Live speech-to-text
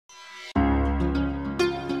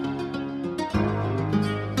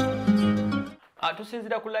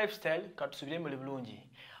tusinzira ku lifestyle katusubire mu bulungi.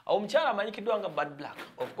 Omukyala amanyikiddwa nga bad black.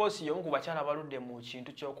 Of course yomu ku bakyala baludde mu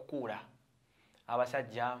kintu ky'okukuula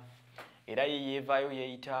abasajja era yeyeevaayo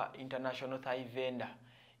yeeyita international thigh vendor.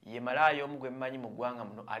 Ye malaayo omu gwe mmanyi mu ggwanga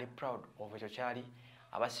muno ali proud of ekyo kyali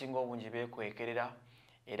abasinga obungi beekwekerera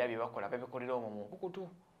era bye bakola babikolera omwo mu nkukutu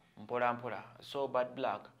mpola mpola. So bad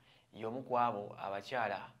black y'omu ku abo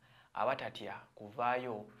abakyala abatatya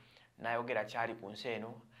kuvaayo n'ayogera kyali ku nsi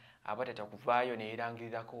eno, abatatya kuvaayo ne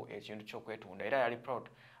yeerangirirako ekintu ky'okwetunda era yali proud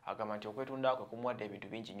agamba nti okwetunda kwe kumuwadde ebintu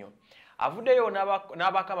bingi nnyo. Avuddeyo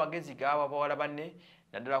n'abaako amagezi g'abo abawala banne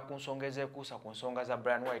naddala ku nsonga ezekuusa ku nsonga za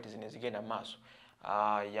Brian White zino ezigenda mu maaso.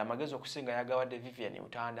 Yamagezi okusinga yagawadde Vivian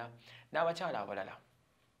Utanda n'abakyala abalala.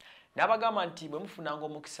 N'abagamba nti bwe mufunanga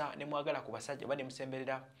omukisa ne mwagala ku basajja oba ne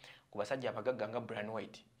musemberera ku basajja abagagga nga Brian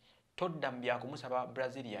White, todda mu byakumusaba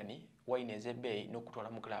Brazilian wine ez'ebbeeyi n'okutwala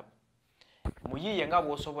mu club. Muyiiye nga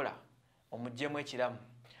bw'osobola omuggyemu ekiramu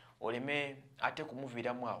oleme ate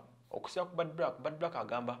kumuviiramu awo. Okusinga ku Bad Black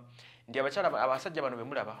agamba nti abasajja bano be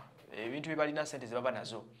mulaba ebintu bye balina ssente ze baba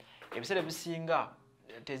nazo ebiseera ebisinga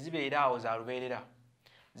tezibeera awo za lubeerera,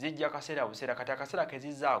 zijja akaseera buseera kati akaseera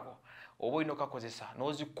kezizzaako oba olina okakozesa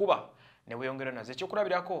n'ozikuba ne weeyongera nazo.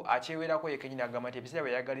 Ekyokulabirako akyewerako ye kennyini agamba nti ebiseera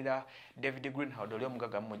bwe yayagalira David Greenhalgh oli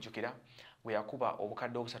omugagga mumujjukira bwe yakuba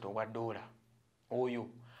obukadde obusatu obwa ddoola, oyo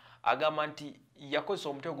agamba nti yakozesa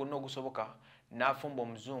omutego gwonna ogusoboka n'afumba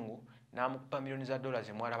omuzungu n'amukupa milioni za dollars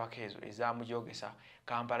emwalabako ezo ezamujogesa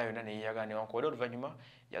Kampala yonna ne yeeyagala ne wankuba. Oluvannyuma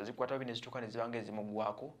yazikwata bbi ne zituuka ne ziba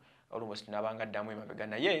ng'ezimugwako almost n'abanga addamu emabega.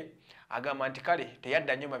 Naye agamba nti kale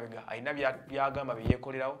teyadda nnyo mabega, alina byagamba bye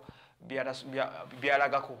yeekolerawo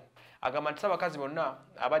byalagako. Agamba nti abakazi bonna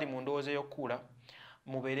abali mu ndowooza ey'okkuula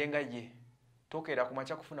mubeere nga ye, tokeera ku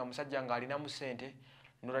makya kufuna musajja ng'alinamu ssente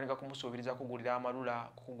n'otandika kumusuubiriza kugulira amalula,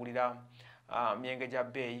 kukugulira myenge gya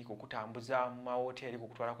bbeeyi, kukutambuza mu mawoteeri,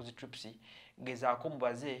 kukutwala ku zitrips. Gezaako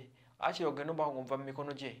mubaze akiri ogenda oba ng'omuva mu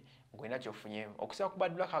mikono gye ng'olina ky'ofunyeemu. Okusinga ku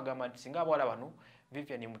Bad Black agamba nti singa abawala bano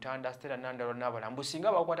Vivian Mutanda, Stella Nandalo n'abalala mbu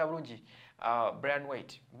singa bakwata bulungi Brian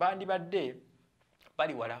White bandibadde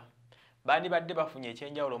bali wala, bandibadde bafunye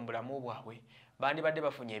ekyenjawulo mu bulamu bwabwe, bandibadde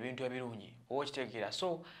bafunye ebintu ebirungi oba okitegeera.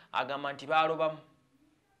 So agamba nti baalobamu,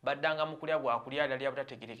 baddanga mu kulya bwakulya ddala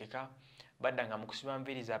butategerekeka, baddanga mu kusiba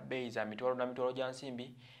nviiri za bbeeyi za mitwalo na mitwalo gya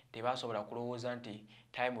nsimbi, tebasobola kulowooza nti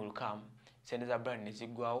time will come sente za Brian ne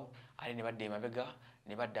ziggwawo ate ne badda emabega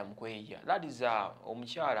ne badda mu kweyiya. That is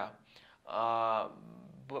omukyala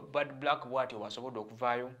Bad Black bw'atyo bw'asobodde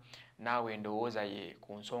okuvaayo naawe endowooza ye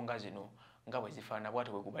ku nsonga zino nga bwe zifaanana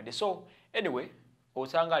bw'atyo bwe gubadde. So anyway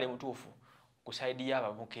osanga ali mutuufu ku sayidi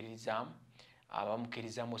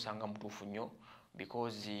y'abamukkirizamu osanga mutuufu nnyo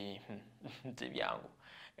because tebyangu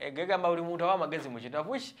gegamba buli muntu awa amagezi mu kintu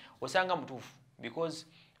which osanga mutuufu because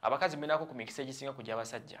abakazi menako ku mikisa egisinga kujja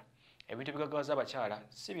abasajja ebintu bigagawaza abakyala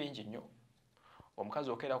si bingi nnyo.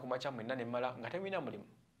 Omukazi okeera ku makya mwenna ne mmala nga temulina mulimu,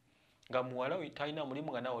 nga muwala talina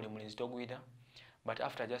mulimu nga naawe oli mulenzi togwira, but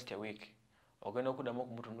after just a week ogenda okuddamu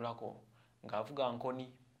okumutunulako ng'avuga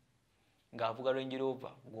nkoni, ng'avuga Range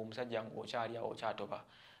Rover, ng'omusajja ng'okyali awo okyatoba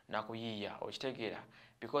nakuyiiya, okitegeera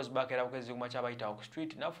because bakeera bukezi ku makya bayita ku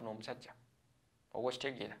street n'afuna omusajja oba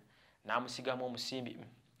okitegeera n'amusigamu omusimbi.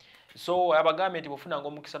 So abagambye nti bw'ofunanga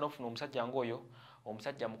omukisa n'ofuna omusajja ng'oyo,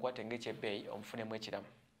 omusajja mukwate ng'ekyebbeeyi omufunemu ekiramu.